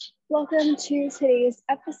Welcome to today's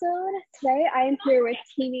episode. Today I am here with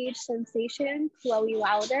teenage sensation Chloe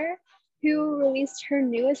Wilder, who released her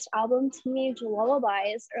newest album, Teenage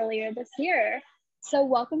Lullabies, earlier this year. So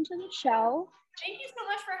welcome to the show. Thank you so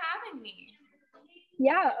much for having me.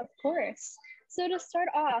 Yeah, of course. So to start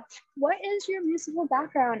off, what is your musical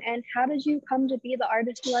background and how did you come to be the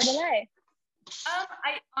artist you are today?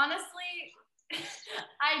 I honestly,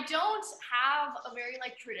 I don't have a very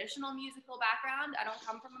traditional musical background. I don't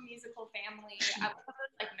come from a musical family. I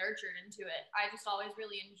was nurtured into it. I just always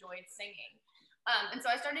really enjoyed singing. And so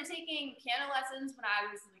I started taking piano lessons when I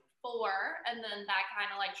was 4, and then that kind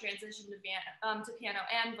of transitioned to piano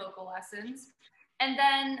and vocal lessons. And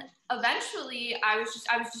then eventually I was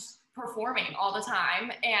just performing all the time.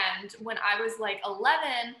 And when I was 11,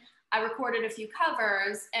 I recorded a few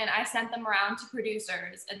covers and I sent them around to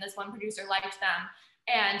producers, and this one producer liked them.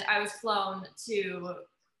 And I was flown to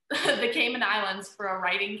the Cayman Islands for a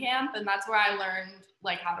writing camp, and that's where I learned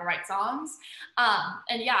how to write songs.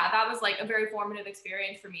 And yeah, that was a very formative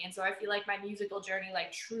experience for me. And so I feel like my musical journey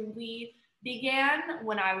truly began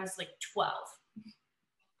when I was 12.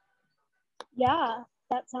 Yeah,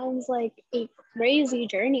 that sounds like a crazy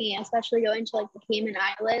journey, especially going to the Cayman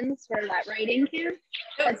Islands for that writing camp.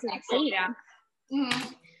 That's insane. Yeah. Mm-hmm.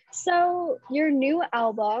 So your new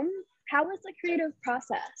album, how was the creative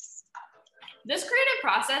process? This creative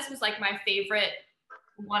process was my favorite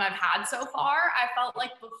one I've had so far. I felt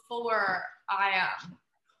before I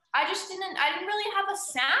didn't really have a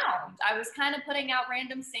sound. I was kind of putting out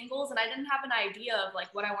random singles and I didn't have an idea of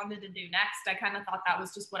what I wanted to do next. I kind of thought that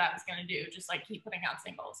was just what I was going to do, just keep putting out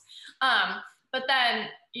singles. But then,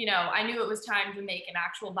 I knew it was time to make an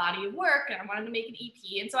actual body of work and I wanted to make an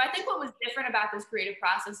EP. And so I think what was different about this creative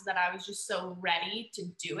process is that I was just so ready to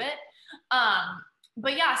do it.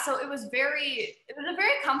 But yeah, so it was a very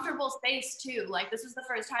comfortable space too. This was the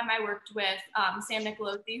first time I worked with Sam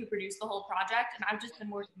Nicolosi, who produced the whole project, and I've just been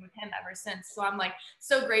working with him ever since. So I'm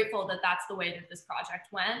so grateful that that's the way that this project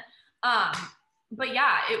went. But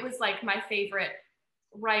yeah, it was my favorite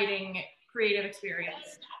writing creative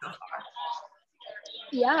experience so far.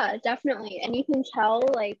 Yeah, definitely. And you can tell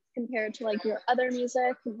compared to your other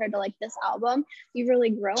music, compared to this album, you've really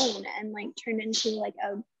grown and turned into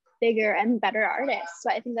a bigger and better artist.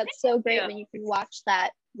 So I think that's so great when you can watch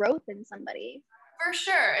that growth in somebody. For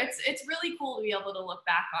sure. It's really cool to be able to look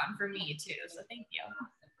back on for me too. So thank you.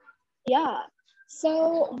 Yeah.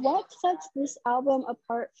 So what sets this album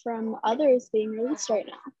apart from others being released right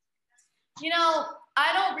now?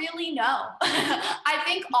 I don't really know. I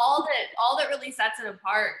think all that really sets it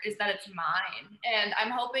apart is that it's mine. And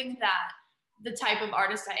I'm hoping that the type of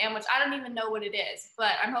artist I am, which I don't even know what it is,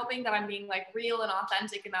 but I'm hoping that I'm being real and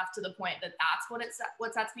authentic enough to the point that that's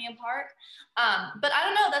what sets me apart. But I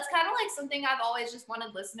don't know, that's kind of something I've always just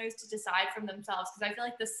wanted listeners to decide from themselves, because I feel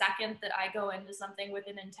the second that I go into something with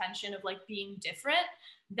an intention of being different,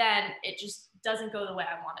 then it just doesn't go the way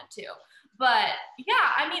I want it to. But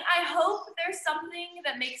yeah, I mean, I hope there's something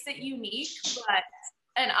that makes it unique,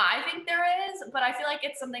 and I think there is, but I feel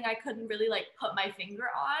it's something I couldn't really put my finger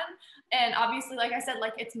on. And obviously, like I said,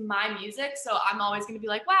 it's my music, so I'm always gonna be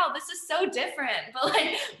wow, this is so different, but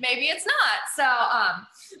maybe it's not. So,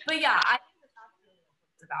 but yeah, I think that's really what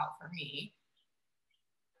it's about for me.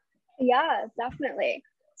 Yeah, definitely.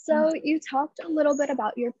 So you talked a little bit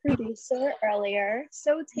about your producer earlier.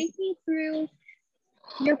 So take me through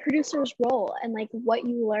your producer's role and what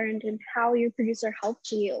you learned and how your producer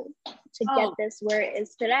helped you to get this where it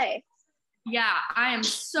is today. Yeah, I am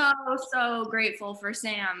so grateful for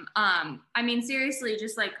Sam. I mean, seriously,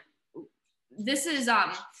 just this is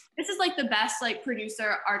the best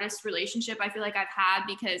producer artist relationship I feel I've had,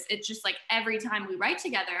 because it's just every time we write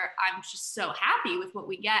together, I'm just so happy with what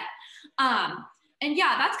we get. And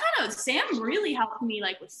yeah, that's kind of, Sam really helped me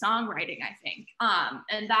with songwriting, I think.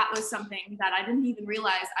 And that was something that I didn't even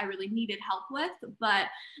realize I really needed help with. But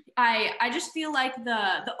I just feel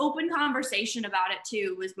the open conversation about it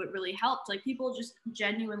too was what really helped. People just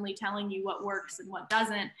genuinely telling you what works and what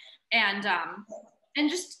doesn't. And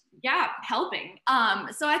just, yeah, helping.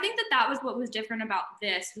 So I think that was what was different about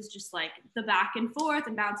this, was just the back and forth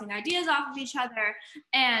and bouncing ideas off of each other.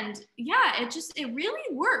 And yeah, it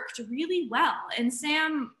really worked really well. And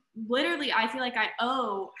Sam, literally, I feel I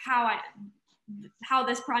owe how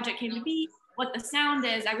this project came to be, what the sound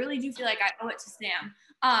is. I really do feel I owe it to Sam.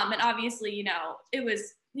 And obviously, it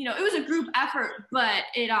was a group effort, but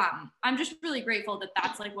I'm just really grateful that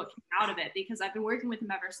that's what came out of it, because I've been working with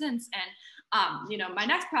him ever since. And, my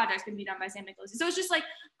next project's gonna be done by Sam Nicolosi. So it's just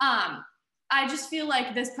I just feel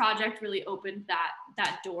this project really opened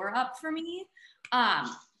that door up for me.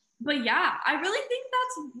 but yeah, I really think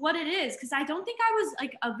that's what it is, because I don't think I was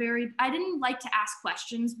like I didn't like to ask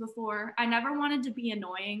questions before. I never wanted to be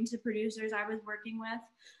annoying to producers I was working with.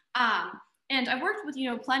 And I worked with,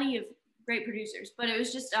 plenty of great producers, but it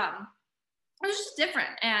was just different.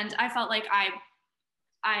 And I felt like I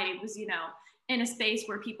was, in a space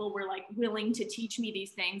where people were like willing to teach me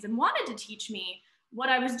these things and wanted to teach me what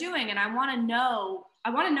I was doing. And I want to know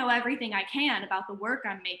everything I can about the work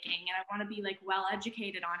I'm making. And I want to be like well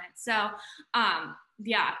educated on it. So,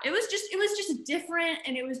 yeah, it was just different,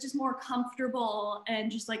 and it was just more comfortable,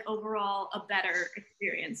 and just like overall a better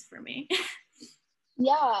experience for me.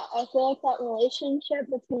 Yeah, I feel like that relationship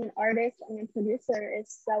between an artist and a producer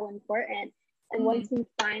is so important. And once you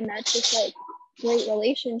find that just like great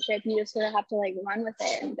relationship, you just sort of have to like run with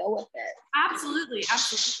it and go with it. Absolutely.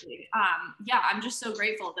 Yeah, I'm just so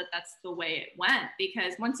grateful that that's the way it went,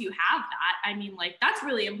 because once you have that, I mean, like, that's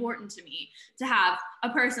really important to me, to have a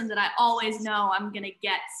person that I always know I'm going to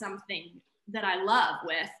get something that I love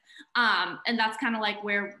with. And that's kind of like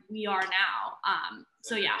where we are now.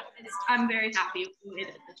 So yeah, I'm very happy with the way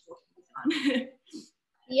that this book is on.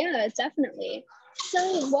 Yeah, definitely.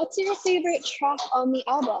 So what's your favorite track on the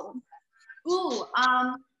album? Ooh,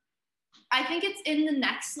 I think it's In the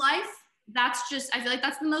Next Life. That's just, I feel like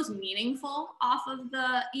that's the most meaningful off of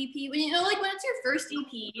the EP. When when it's your first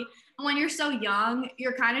EP, and when you're so young,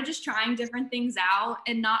 you're kind of just trying different things out,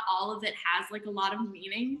 and not all of it has like a lot of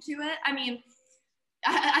meaning to it. I mean,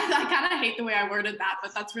 I kind of hate the way I worded that,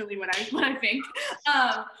 but that's really what I think.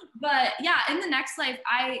 But yeah, In the Next Life,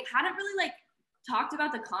 I hadn't really like talked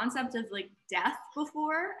about the concept of like death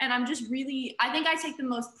before, and I think I take the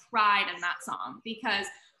most pride in that song, because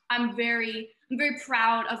I'm very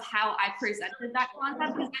proud of how I presented that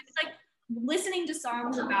concept, because it's like listening to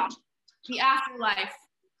songs about the afterlife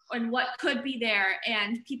and what could be there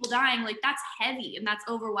and people dying, like that's heavy and that's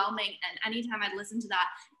overwhelming, and anytime I'd listen to that,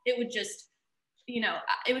 it would just,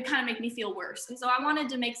 it would kind of make me feel worse. And so I wanted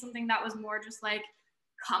to make something that was more just like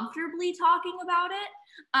comfortably talking about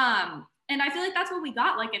it. And I feel like that's what we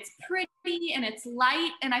got. Like, it's pretty and it's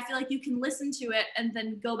light, and I feel like you can listen to it and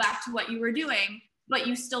then go back to what you were doing, but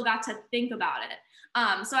you still got to think about it.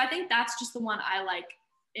 So I think that's just the one I like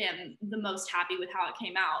am the most happy with how it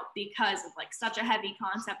came out, because of like such a heavy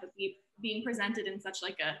concept of being presented in such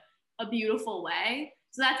like a beautiful way.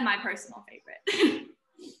 So that's my personal favorite.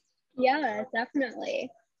 Yeah, definitely.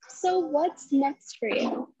 So what's next for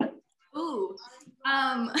you? Ooh,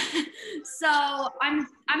 so I'm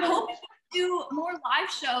hoping to do more live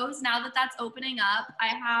shows now that that's opening up. I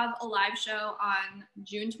have a live show on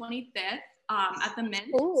June 25th at the Mint.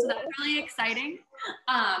 Ooh. So that's really exciting.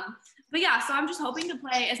 But yeah, so I'm just hoping to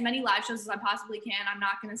play as many live shows as I possibly can. I'm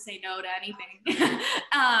not going to say no to anything.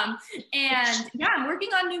 And yeah, I'm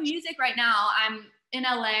working on new music right now. I'm in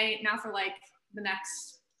LA now for like the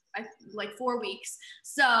next 4 weeks.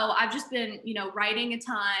 So I've just been, writing a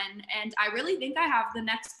ton, and I really think I have the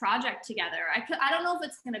next project together. I don't know if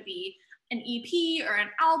it's going to be an EP or an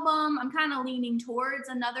album. I'm kind of leaning towards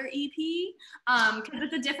another EP because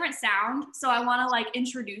it's a different sound. So I want to like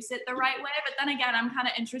introduce it the right way. But then again, I'm kind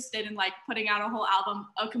of interested in like putting out a whole album,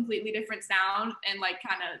 a completely different sound, and like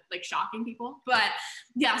kind of like shocking people. But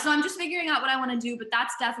yeah, so I'm just figuring out what I want to do, but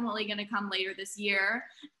that's definitely going to come later this year.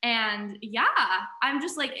 And yeah, I'm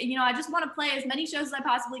just like, I just want to play as many shows as I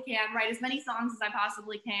possibly can, write as many songs as I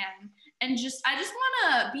possibly can. And I just want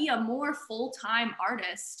to be a more full-time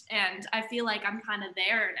artist. And I feel like I'm kind of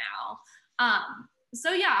there now.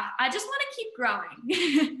 So yeah, I just want to keep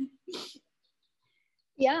growing.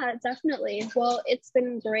 Yeah, definitely. Well, it's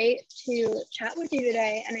been great to chat with you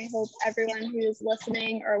today, and I hope everyone who's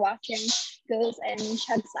listening or watching goes and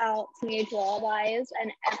checks out Teenage Lullabies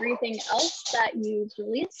and everything else that you've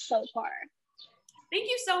released so far. Thank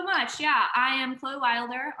you so much. Yeah, I am Chloe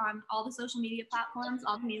Wilder on all the social media platforms,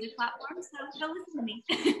 all the music platforms, so go listen to me.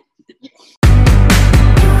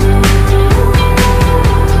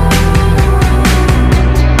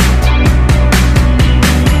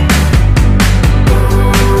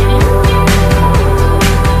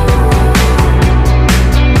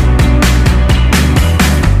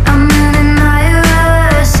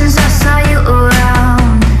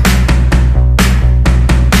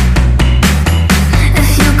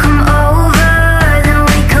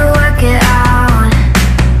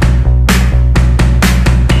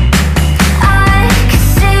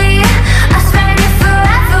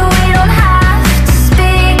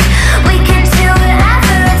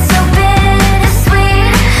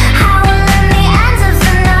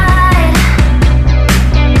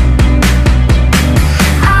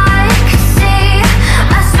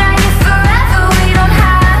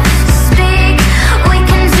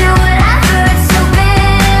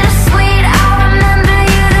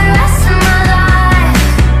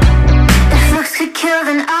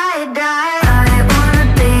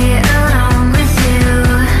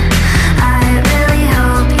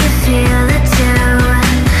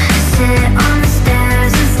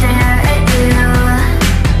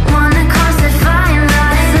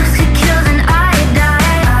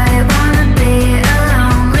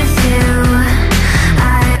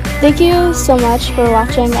 Thank you so much for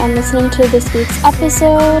watching and listening to this week's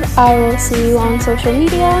episode. I will see you on social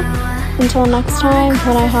media until next time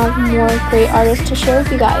when I have more great artists to share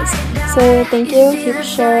with you guys. So thank you, keep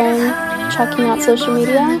sharing, checking out social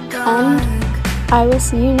media, and I will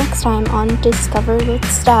see you next time on Discover with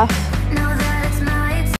Steph.